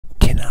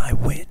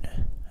win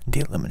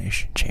the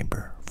Elimination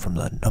Chamber from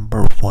the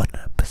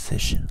 #1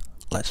 position?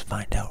 Let's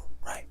find out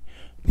right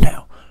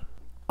now.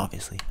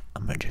 Obviously,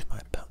 I'm gonna choose my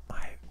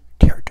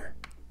character.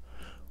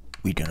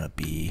 We gonna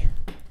be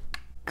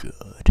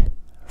good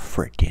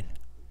freaking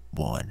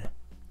one.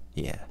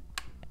 Yeah.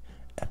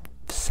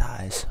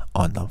 Emphasize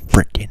on the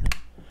freaking.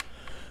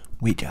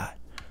 We got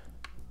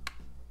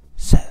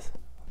Seth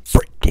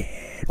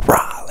freaking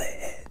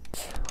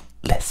Rollins.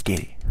 Let's get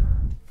it.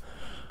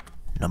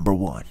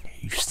 #1,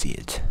 you see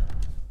it.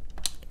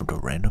 Go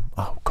random.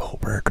 Oh,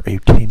 Goldberg, are you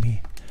kidding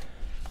me?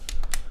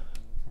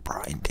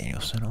 Bryan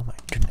Danielson, oh my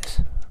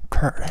goodness.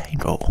 Kurt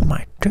Angle, oh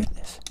my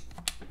goodness.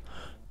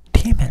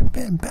 Demon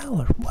Finn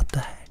Balor, what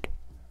the heck?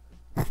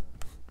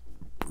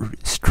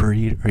 Brutus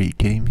Creed, are you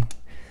kidding me?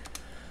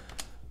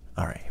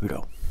 Alright, here we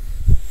go.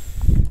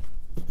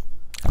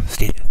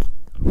 Stay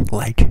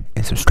like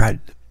and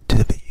subscribe to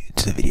the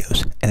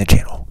videos and the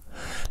channel.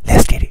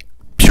 Let's get it.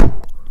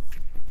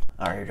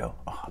 Alright, here we go.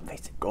 Oh, I'm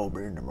facing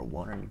Goldberg,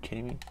 #1. Are you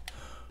kidding me?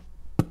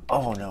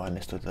 Oh no, I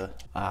missed with the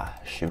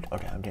shoot.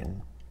 Okay, I'm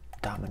getting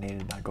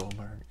dominated by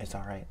Goldberg. It's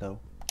alright though.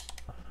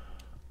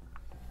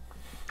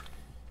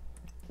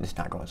 It's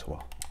not going so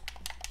well.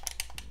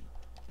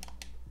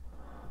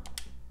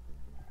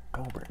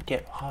 Goldberg,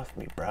 get off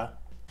me, bruh.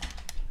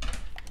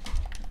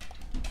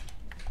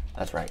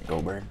 That's right,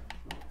 Goldberg.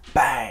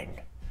 Bang!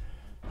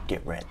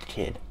 Get wrecked,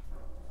 kid.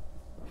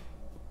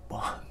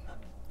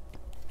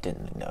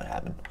 Didn't think that would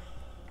happen.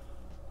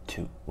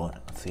 2, 1.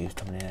 Let's see who's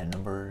coming in at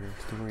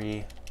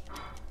 #3.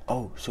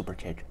 Oh, super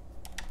kick.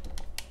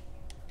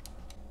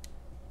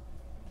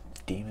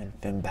 Demon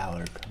Finn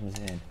Balor comes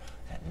in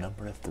at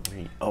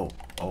 #3. Oh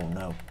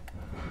no.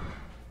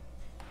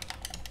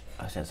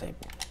 I was gonna say,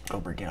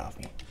 Goldberg, get off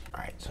me.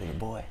 Alright, so your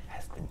boy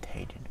has been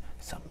taking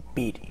some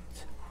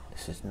beatings.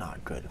 This is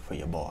not good for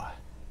your boy.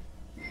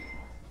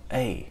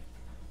 Hey,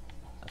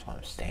 that's why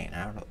I'm staying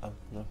out of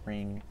the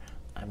ring.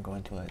 I'm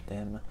going to let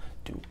them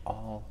do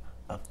all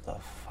of the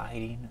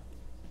fighting.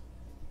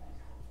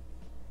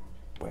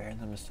 Wearing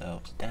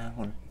themselves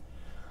down.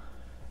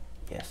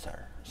 Yes,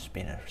 sir.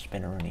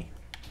 Spinneroonie.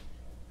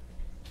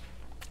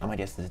 I'm gonna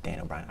guess this is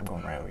Daniel Bryan. I'm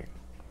going right over here.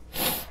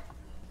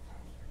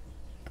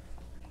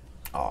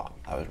 Oh,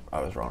 I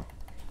was wrong.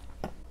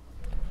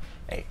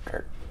 Hey,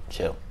 Kurt,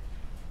 chill.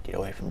 Get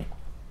away from me.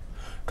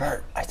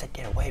 Kurt, I said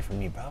get away from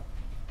me, bro.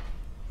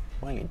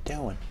 What are you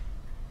doing?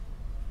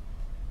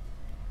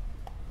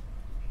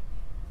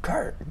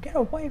 Kurt, get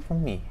away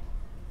from me.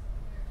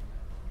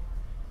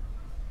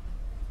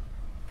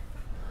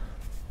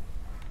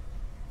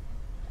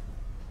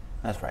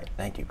 That's right.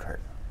 Thank you, Kurt.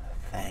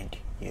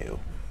 Thank you.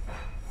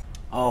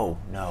 Oh,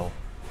 no.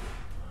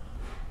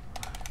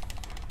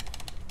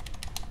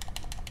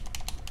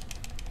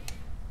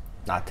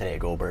 Not today,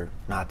 Goldberg.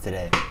 Not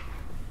today.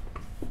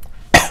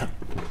 I'm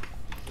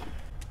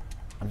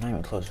not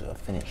even close to a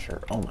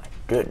finisher. Oh my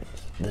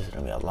goodness. This is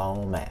going to be a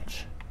long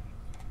match.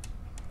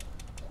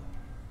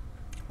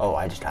 Oh,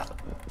 I just got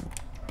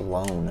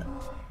blown.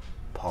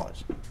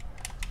 Pause.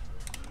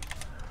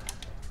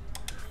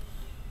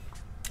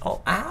 Oh,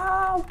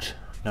 ouch!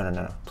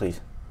 No,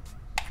 please.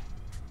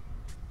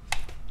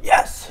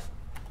 Yes!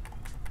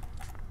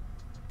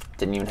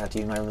 Didn't even have to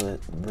use my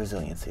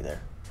resiliency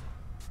there.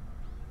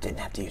 Didn't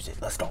have to use it.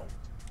 Let's go.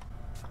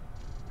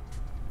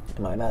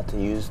 Am I about to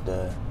use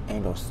the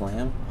Angle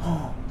Slam?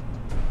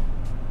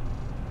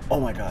 Oh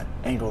my god,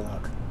 Angle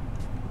Lock.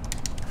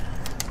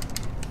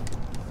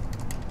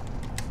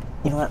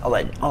 You know what?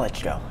 I'll let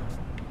you go.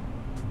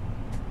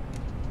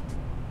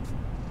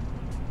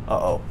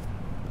 Uh-oh.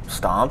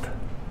 Stomp?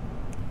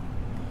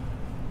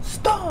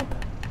 Stomp!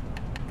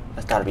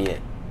 That's gotta be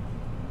it.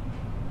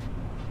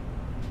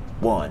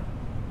 1,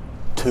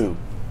 2.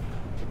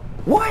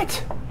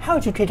 What? How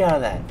did you kick out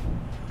of that?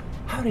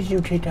 How did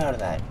you kick out of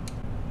that?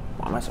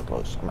 Why am I so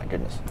close? Oh my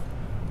goodness.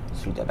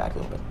 Scoot that back a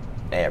little bit.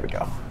 There we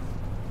go.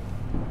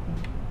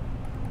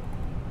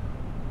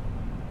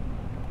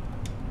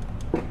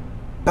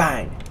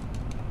 Bang!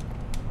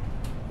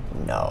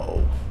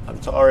 No.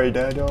 I'm sorry,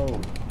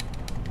 Daniel.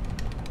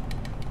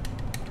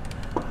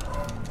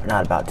 I'm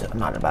not about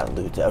to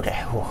lose it.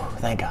 Okay. Whew,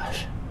 thank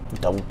gosh.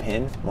 Double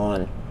pin.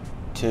 1,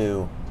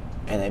 2,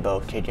 and they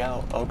both kick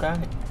out. Okay.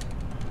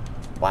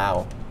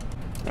 Wow.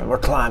 And we're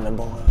climbing,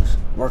 boys.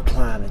 We're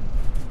climbing.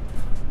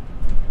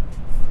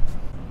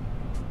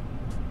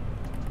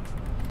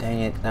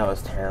 Dang it, that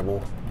was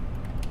terrible.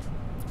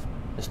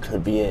 This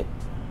could be it.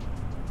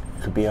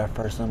 Could be our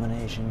first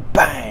elimination.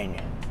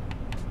 Bang!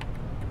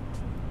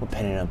 We're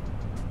pinning him.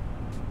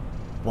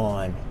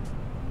 1,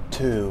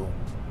 2,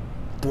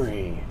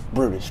 3.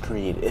 Brutus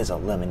Creed is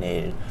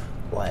eliminated.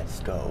 Let's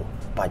go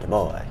by the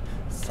boy,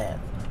 Seth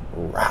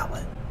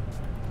Rollins.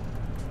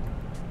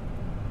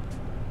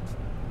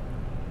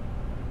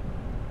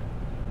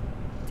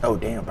 Oh,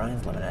 Daniel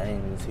Bryan's eliminated. I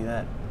didn't even see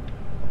that.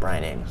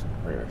 Bryan Danielson,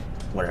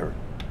 whatever.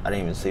 I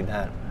didn't even see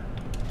that.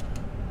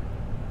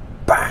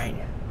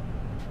 Bang!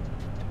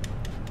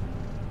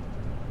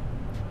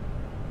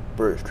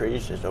 Brutus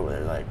Creed's just over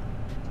there like,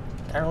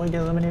 did I really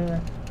get eliminated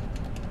there?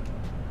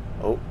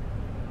 Oh.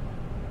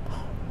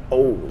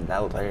 Oh,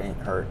 that looks like it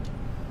didn't hurt.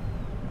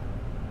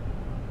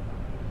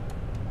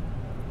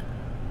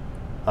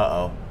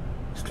 Uh-oh.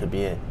 This could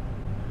be it.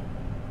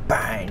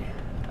 Bang!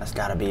 That's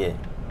gotta be it.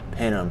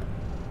 Pin him.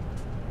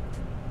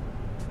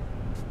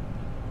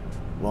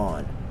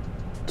 1,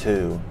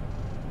 2.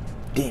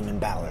 Demon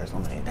Balor is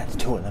eliminated. That's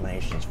 2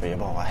 eliminations for your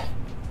boy.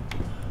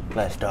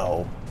 Let's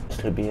go. This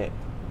could be it.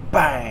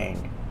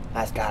 Bang!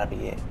 That's gotta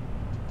be it.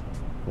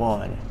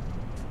 1,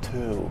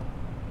 2,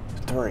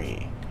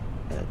 3.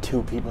 And the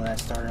 2 people that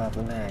started off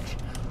the match.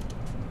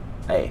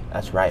 Hey,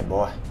 that's right,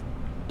 boy.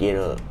 Get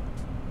up.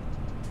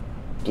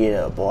 Get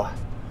up, boy.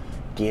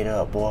 Get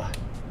up, boy.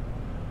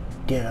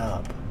 Get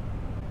up.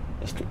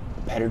 It's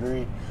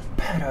pedigree.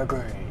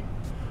 Pedigree.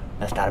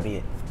 That's gotta be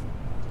it.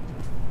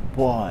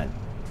 1,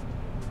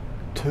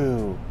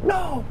 2.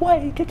 No,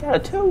 wait, he kicked out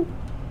of 2.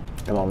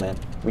 Come on, man.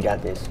 We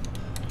got this.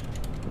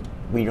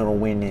 We gonna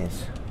win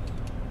this.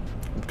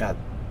 We've got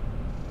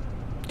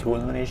 2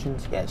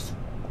 eliminations? Yes.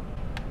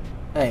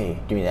 Hey,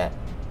 give me that.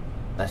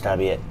 That's gotta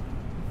be it.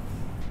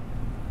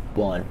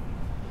 1,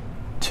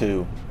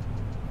 2,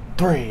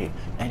 3.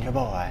 And your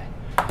boy,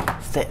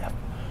 Seth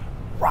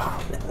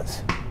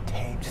Rollins,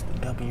 takes the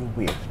W.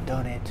 We have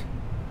done it.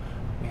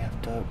 We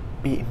have to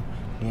beat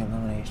the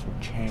Elimination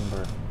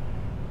Chamber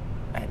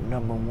at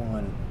number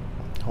 1.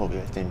 Hope you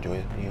guys did enjoy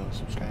this video.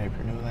 Subscribe if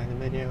you're new, like the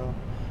video.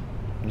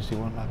 You see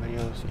one of my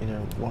videos, either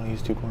one of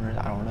these 2 corners,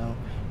 I don't know.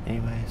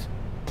 Anyways,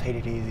 take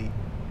it easy.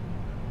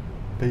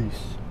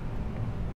 Peace.